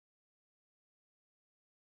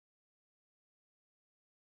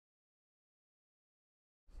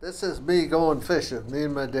This is me going fishing, me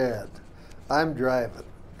and my dad. I'm driving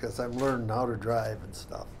because I'm learning how to drive and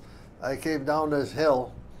stuff. I came down this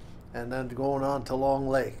hill and then going on to Long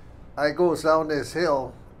Lake. I goes down this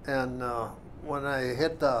hill and when I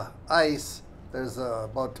hit the ice, there's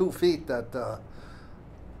about 2 feet that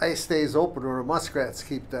ice stays open or the muskrats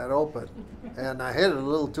keep that open. And I hit it a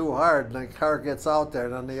little too hard and the car gets out there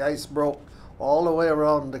and then the ice broke all the way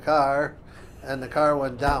around the car and the car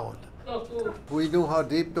went down. We knew how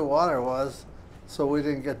deep the water was, so we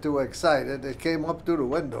didn't get too excited. It came up through the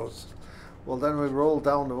windows. Well, then we rolled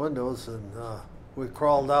down the windows and we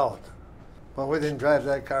crawled out. But we didn't drive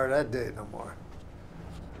that car that day no more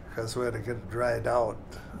because we had to get it dried out.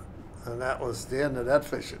 And that was the end of that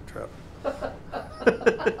fishing trip.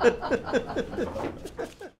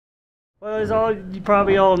 Well, as you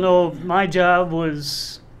probably all know, my job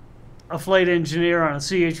was a flight engineer on a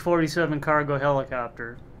CH-47 cargo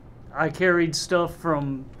helicopter. I carried stuff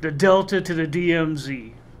from the Delta to the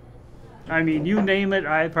DMZ. I mean, you name it,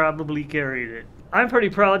 I probably carried it. I'm pretty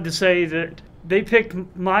proud to say that they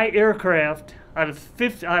picked my aircraft out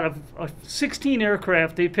of 16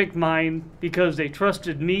 aircraft. They picked mine because they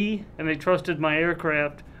trusted me and they trusted my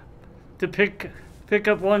aircraft to pick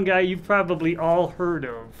up one guy you've probably all heard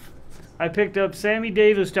of. I picked up Sammy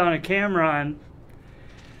Davis down at Cameron.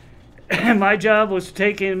 And my job was to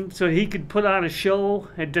take him so he could put on a show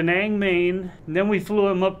at Da Nang, Maine. And then we flew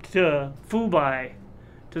him up to Phu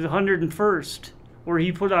to the 101st, where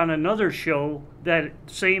he put on another show that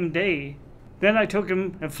same day. Then I took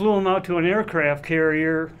him and flew him out to an aircraft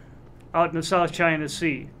carrier out in the South China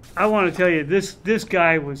Sea. I want to tell you, this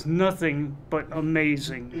guy was nothing but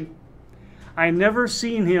amazing. I never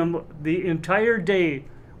seen him the entire day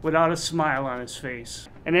without a smile on his face.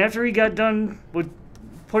 And after he got done with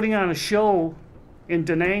putting on a show in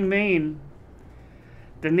Da Nang, Maine,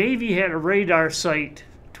 the Navy had a radar site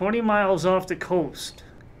 20 miles off the coast.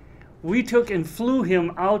 We took and flew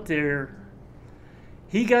him out there.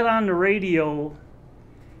 He got on the radio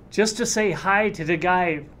just to say hi to the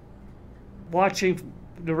guy watching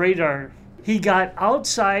the radar. He got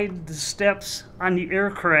outside the steps on the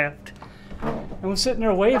aircraft and was sitting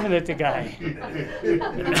there waving at the guy.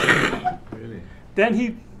 Really?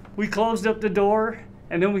 Then we closed up the door,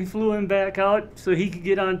 and then we flew him back out so he could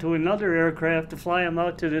get onto another aircraft to fly him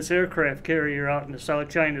out to this aircraft carrier out in the South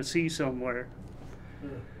China Sea somewhere.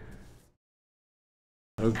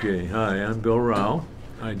 Okay, hi, I'm Bill Rao.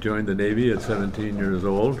 I joined the Navy at 17 years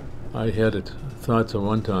old. I had thoughts at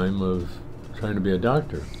one time of trying to be a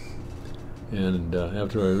doctor. And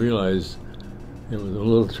after I realized it was a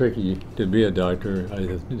little tricky to be a doctor,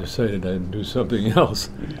 I decided I'd do something else.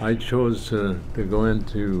 I chose to go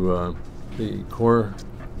into the Corps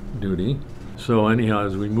duty. So anyhow,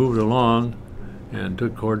 as we moved along and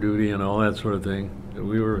took Corps duty and all that sort of thing,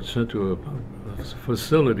 we were sent to a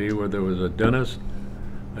facility where there was a dentist,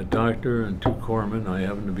 a doctor, and 2 corpsmen. I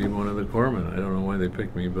happened to be one of the corpsmen. I don't know why they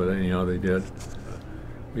picked me, but anyhow, they did.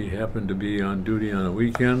 We happened to be on duty on a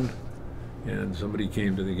weekend, and somebody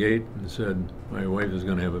came to the gate and said, my wife is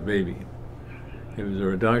going to have a baby. Is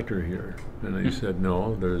there a doctor here? And I said,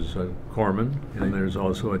 no, there's a corpsman, and there's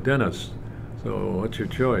also a dentist. So what's your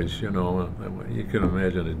choice? You know, you can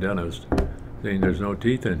imagine a dentist saying there's no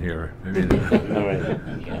teeth in here. I mean,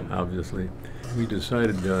 obviously. We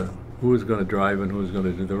decided who was going to drive and who was going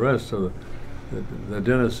to do the rest. So the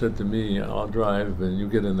dentist said to me, I'll drive and you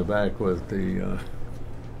get in the back with the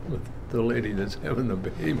lady that's having the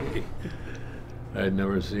baby. I had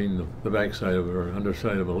never seen the backside of or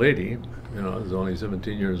underside of a lady. You know, I was only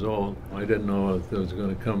 17 years old. I didn't know if it was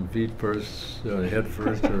going to come feet first, head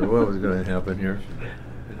first, or what was going to happen here.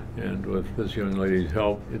 And with this young lady's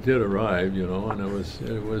help, it did arrive, you know, and it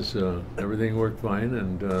was everything worked fine.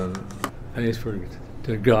 And thanks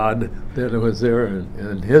to God that it was there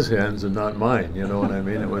in His hands and not mine. You know what I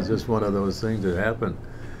mean? It was just one of those things that happened.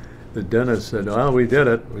 The dentist said, "Well, we did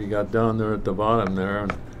it. We got down there at the bottom there."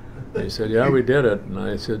 And they said, "Yeah, we did it." And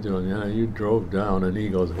I said to him, "Yeah, you drove down." And he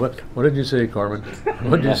goes, "What did you say, Carmen?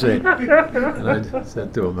 What did you say?" And I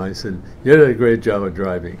said to him, I said, "You did a great job of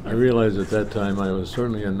driving." I realized at that time I was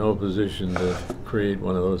certainly in no position to create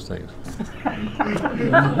one of those things.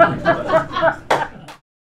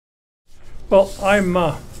 Well,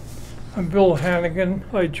 I'm Bill Hannigan.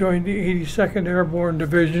 I joined the 82nd Airborne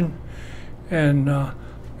Division and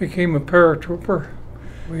became a paratrooper.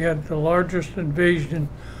 We had the largest invasion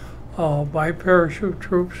by parachute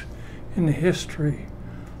troops in the history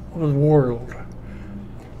of the world.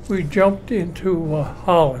 We jumped into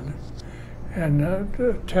Holland and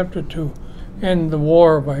attempted to end the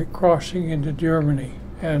war by crossing into Germany.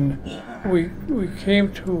 And we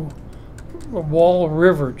came to the Wall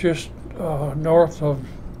River just north of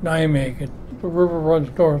Nijmegen. The river runs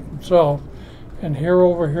north and south. And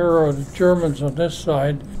over here are the Germans on this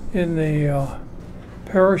side. In the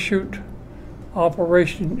parachute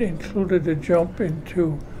operation included a jump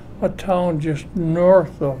into a town just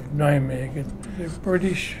north of Nijmegen. The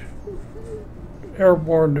British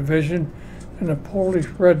Airborne Division and the Polish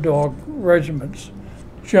Red Dog regiments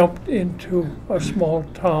jumped into a small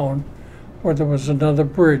town where there was another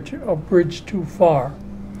bridge, a bridge too far.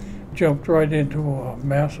 Jumped right into a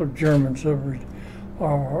massive German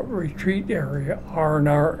retreat area,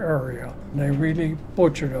 R&R area. And they really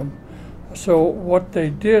butchered them. So what they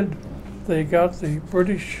did, they got the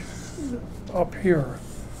British up here,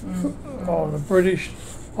 the British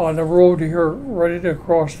on the road here ready to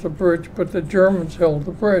cross the bridge, but the Germans held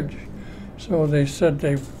the bridge. So they said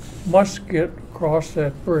they must get across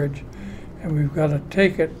that bridge and we've got to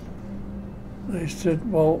take it. They said,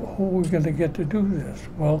 well, who are we going to get to do this?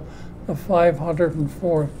 Well, the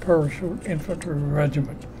 504th Parachute Infantry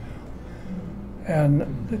Regiment.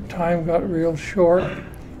 And the time got real short,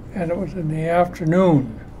 and it was in the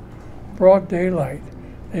afternoon, broad daylight.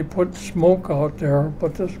 They put smoke out there,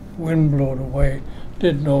 but the wind blew it away,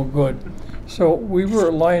 did no good. So we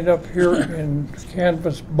were lined up here in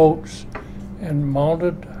canvas boats and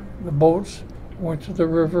mounted the boats, went to the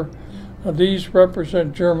river. Now, these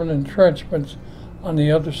represent German entrenchments on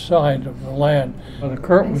the other side of the land. The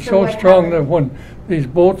current was so strong that when these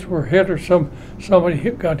boats were hit or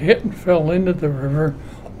somebody got hit and fell into the river,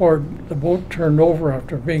 or the boat turned over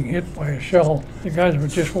after being hit by a shell, the guys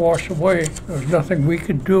would just wash away. There was nothing we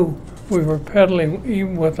could do. We were pedaling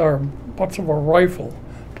even with our butts of a rifle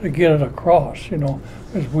to get it across,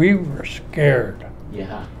 because we were scared.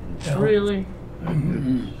 Yeah. Really?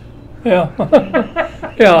 Mm-hmm. Yeah.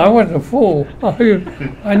 Yeah, I wasn't a fool.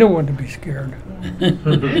 I knew when to be scared.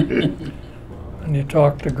 And you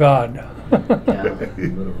talk to God. Yeah.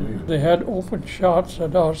 They had open shots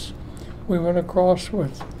at us. We went across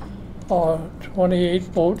with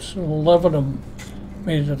 28 boats, and 11 of them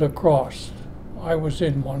made it across. I was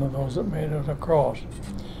in one of those that made it across.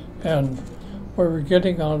 And we were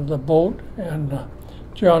getting out of the boat, and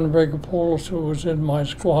John Regopoulos, who was in my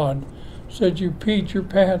squad, said, "You peed your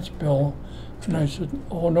pants, Bill." And I said,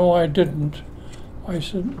 "Oh, no, I didn't." I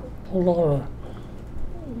said, pulled out a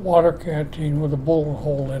water canteen with a bullet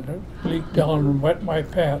hole in it, leaked down and wet my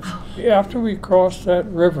pants. After we crossed that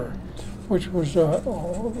river, which was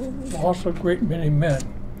lost a great many men,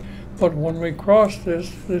 but when we crossed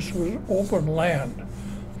this was open land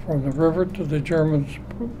from the river to the Germans'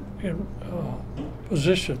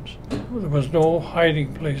 positions. There was no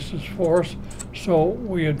hiding places for us, so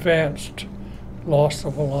we advanced, lost a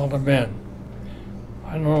lot of men.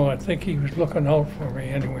 I don't know, I think he was looking out for me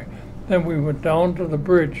anyway. Then we went down to the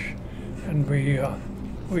bridge and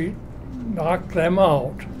we knocked them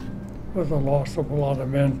out with the loss of a lot of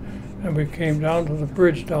men. And we came down to the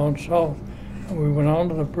bridge down south, and we went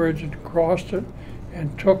onto the bridge and crossed it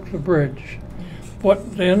and took the bridge.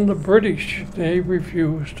 But then the British, they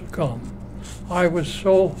refused to come. I was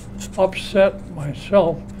so upset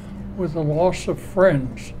myself with the loss of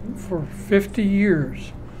friends. For 50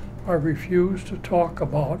 years, I refused to talk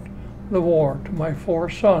about the war to my 4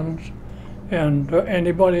 sons and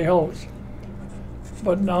anybody else.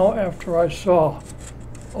 But now, after I saw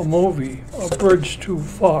a movie, A Bridge Too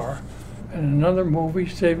Far, and another movie,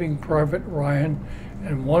 Saving Private Ryan,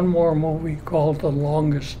 and one more movie called The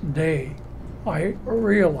Longest Day, I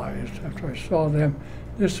realized after I saw them,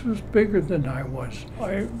 this was bigger than I was.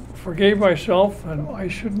 I forgave myself, and I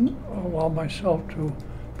shouldn't allow myself to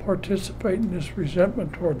participate in this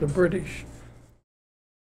resentment toward the British.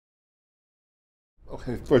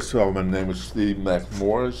 Okay, first of all, my name is Steve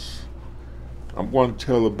McMorris. I'm going to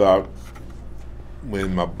tell about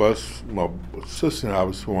when my sister and I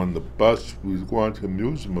was on the bus. We was going to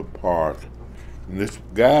amusement park, and this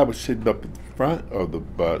guy was sitting up in front of the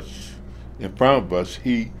bus. In front of us,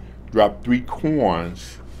 he dropped 3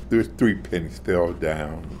 coins. There was 3 pennies fell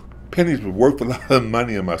down. Pennies were worth a lot of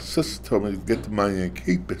money, and my sister told me to get the money and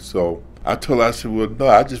keep it. So I told her, I said, well, no,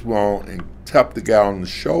 I just went and tapped the guy on the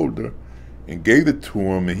shoulder and gave it to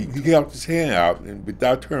him, and he held his hand out, and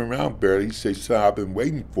without turning around barely, he said, son, I've been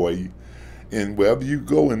waiting for you. And wherever you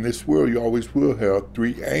go in this world, you always will have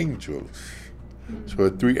 3 angels. So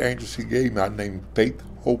the 3 angels he gave me, I named Faith,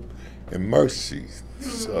 Hope, and Mercy.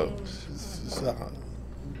 So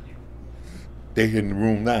they're in the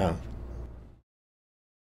room now.